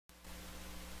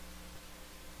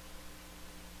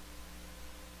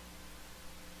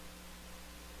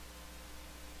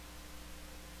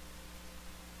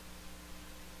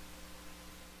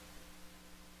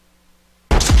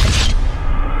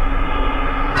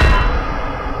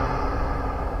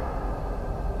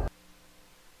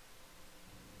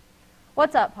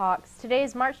What's up, Hawks? Today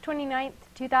is March 29th,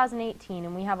 2018,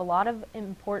 and we have a lot of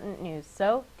important news.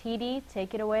 So, TD,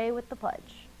 take it away with the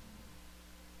pledge.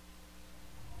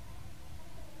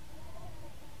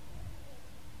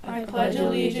 I pledge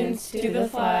allegiance to the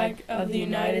flag of the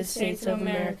United States of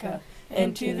America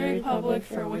and to the republic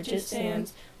for which it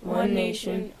stands, one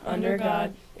nation, under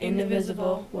God,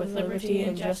 indivisible, with liberty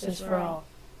and justice for all.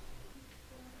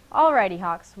 Alrighty,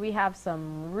 Hawks, we have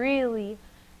some really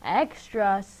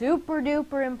extra, super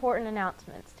duper important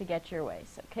announcements to get your way.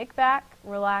 So kick back,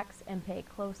 relax, and pay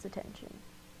close attention.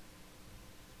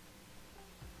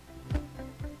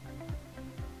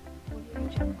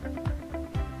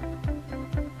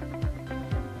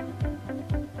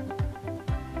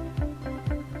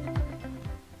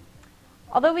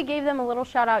 Although we gave them a little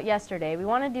shout out yesterday, we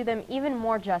want to do them even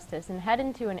more justice and head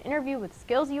into an interview with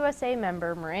Skills USA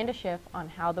member Miranda Schiff on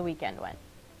how the weekend went.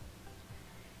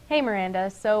 Hey Miranda,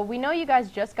 so we know you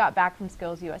guys just got back from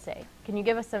Skills USA. Can you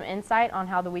give us some insight on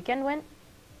how the weekend went?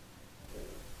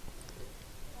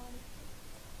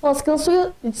 Well, Skills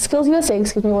USA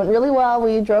went really well.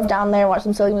 We drove down there, watched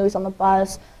some silly movies on the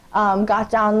bus, got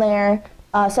down there,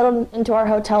 settled into our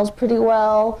hotels pretty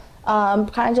well,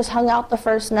 kind of just hung out the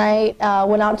first night,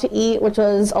 went out to eat, which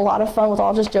was a lot of fun with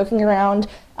all just joking around.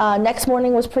 Next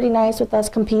morning was pretty nice with us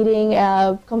competing.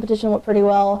 Competition went pretty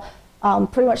well.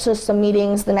 Pretty much just some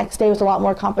meetings. The next day was a lot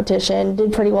more competition.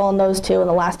 Did pretty well in those two, and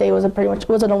the last day was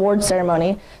an award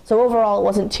ceremony. So overall, it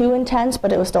wasn't too intense,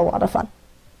 but it was still a lot of fun.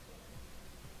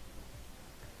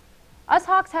 Us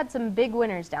Hawks had some big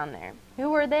winners down there.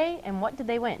 Who were they, and what did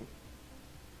they win?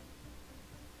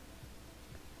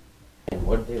 And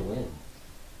what did they win?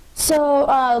 So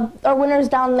our winners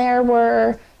down there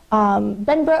were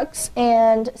Ben Brooks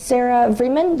and Sarah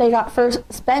Vreeman. They got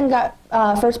Ben got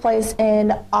first place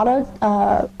in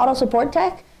auto support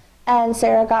tech, and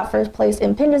Sarah got first place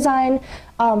in pin design.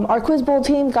 Our quiz bowl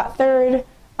team got third.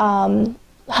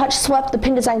 Hutch swept the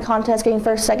pin design contest, getting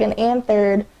first, second, and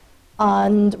third.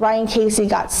 And Ryan Casey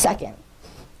got second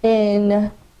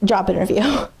in job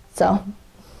interview. So.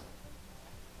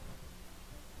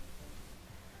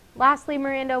 Lastly,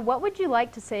 Miranda, what would you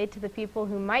like to say to the people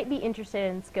who might be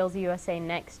interested in Skills USA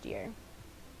next year?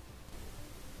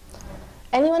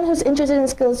 Anyone who's interested in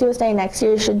Skills USA next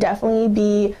year should definitely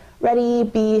be ready,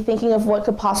 be thinking of what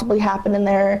could possibly happen in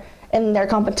their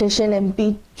competition, and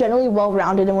be generally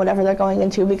well-rounded in whatever they're going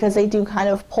into, because they do kind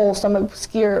of pull some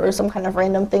obscure or some kind of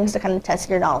random things to kind of test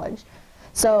your knowledge.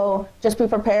 So just be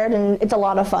prepared, and it's a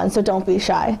lot of fun, so don't be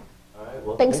shy. All right,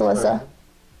 well, thanks, Alyssa.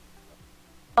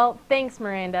 Well, thanks,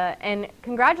 Miranda, and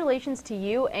congratulations to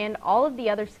you and all of the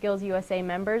other Skills USA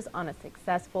members on a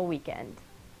successful weekend.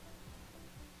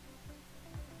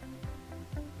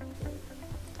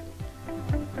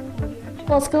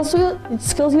 Well, Skills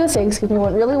USA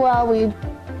went really well.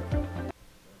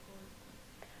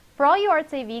 For all you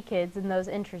Arts AV kids and those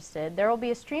interested, there will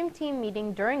be a stream team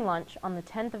meeting during lunch on the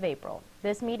 10th of April.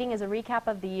 This meeting is a recap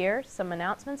of the year, some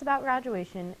announcements about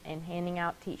graduation, and handing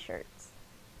out t-shirts.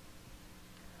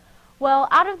 Well,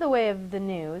 out of the way of the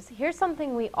news, here's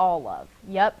something we all love.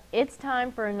 Yep, it's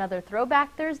time for another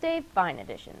Throwback Thursday Fine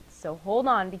Edition. So hold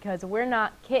on, because we're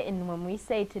not kidding when we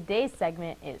say today's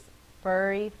segment is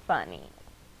furry funny.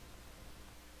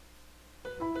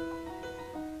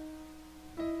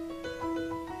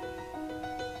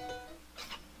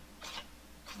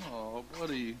 Oh,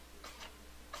 buddy.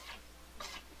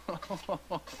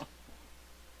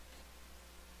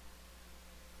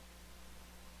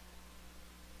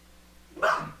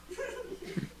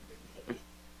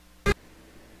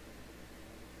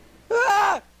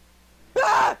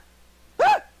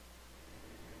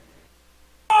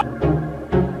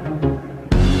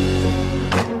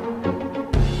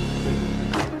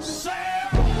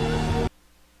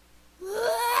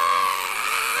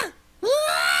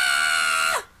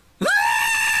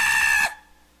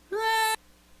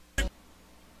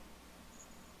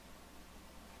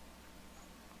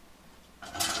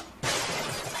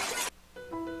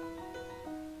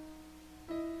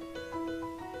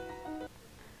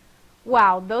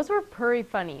 Wow, those were pretty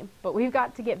funny, but we've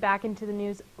got to get back into the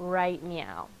news right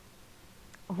now.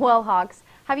 Well, Hawks,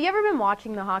 have you ever been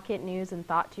watching the H.I.T news and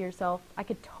thought to yourself, I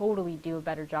could totally do a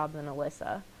better job than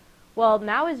Alyssa? Well,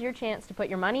 now is your chance to put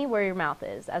your money where your mouth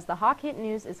is, as the H.I.T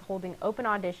news is holding open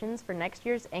auditions for next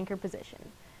year's anchor position.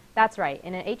 That's right,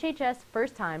 in an HHS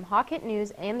first time, H.I.T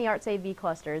News and the Arts AV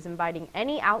Cluster is inviting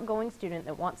any outgoing student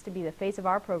that wants to be the face of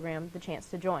our program the chance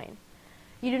to join.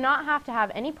 You do not have to have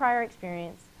any prior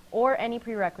experience or any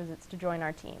prerequisites to join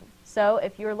our team. So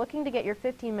if you're looking to get your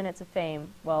 15 minutes of fame,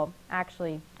 well,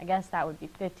 actually, I guess that would be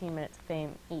 15 minutes of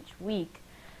fame each week,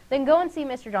 Then go and see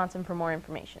Mr. Johnson for more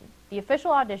information. The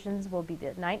official auditions will be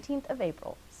the 19th of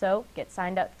April, so get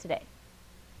signed up today.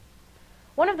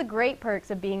 One of the great perks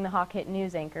of being the Hawk-Hit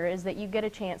news anchor is that you get a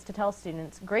chance to tell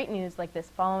students great news like this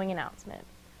following announcement.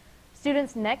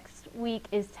 Students, next week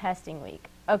is testing week.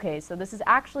 Okay, so this is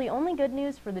actually only good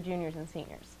news for the juniors and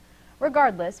seniors.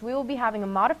 Regardless, we will be having a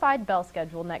modified bell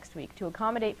schedule next week to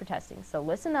accommodate for testing, so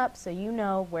listen up so you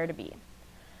know where to be.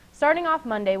 Starting off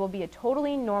Monday will be a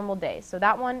totally normal day, so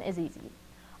that one is easy.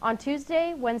 On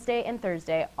Tuesday, Wednesday, and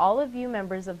Thursday, all of you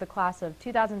members of the class of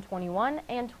 2021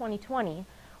 and 2020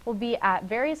 will be at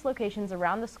various locations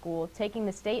around the school taking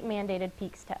the state-mandated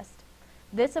PEAKS test.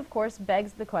 This, of course,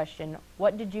 begs the question,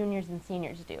 what do juniors and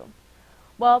seniors do?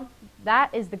 Well,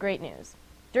 that is the great news.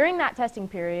 During that testing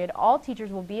period, all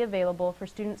teachers will be available for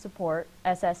student support,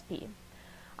 SSP.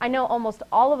 I know almost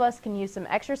all of us can use some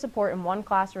extra support in one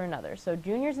class or another, so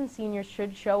juniors and seniors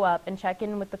should show up and check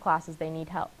in with the classes they need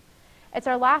help. It's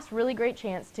our last really great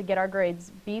chance to get our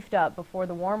grades beefed up before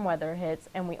the warm weather hits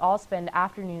and we all spend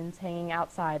afternoons hanging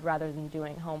outside rather than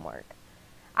doing homework.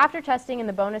 After testing in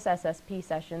the bonus SSP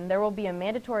session, there will be a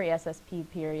mandatory SSP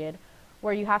period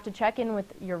where you have to check in with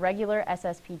your regular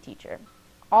SSP teacher.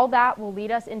 All that will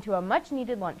lead us into a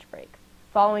much-needed lunch break.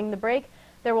 Following the break,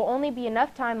 there will only be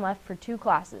enough time left for 2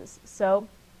 classes, so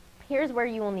here's where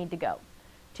you will need to go.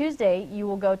 Tuesday, you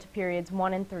will go to periods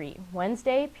 1 and 3.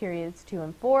 Wednesday, periods 2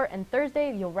 and 4, and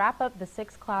Thursday, you'll wrap up the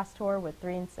 6 class tour with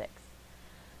 3 and 6.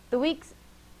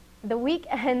 The week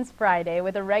ends Friday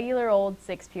with a regular old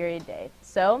 6-period day.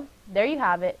 So, there you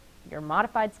have it, your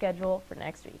modified schedule for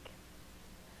next week.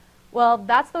 Well,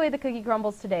 that's the way the cookie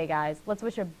crumbles today, guys. Let's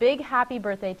wish a big happy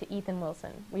birthday to Ethan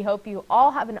Wilson. We hope you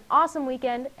all have an awesome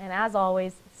weekend, and as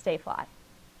always, stay fly.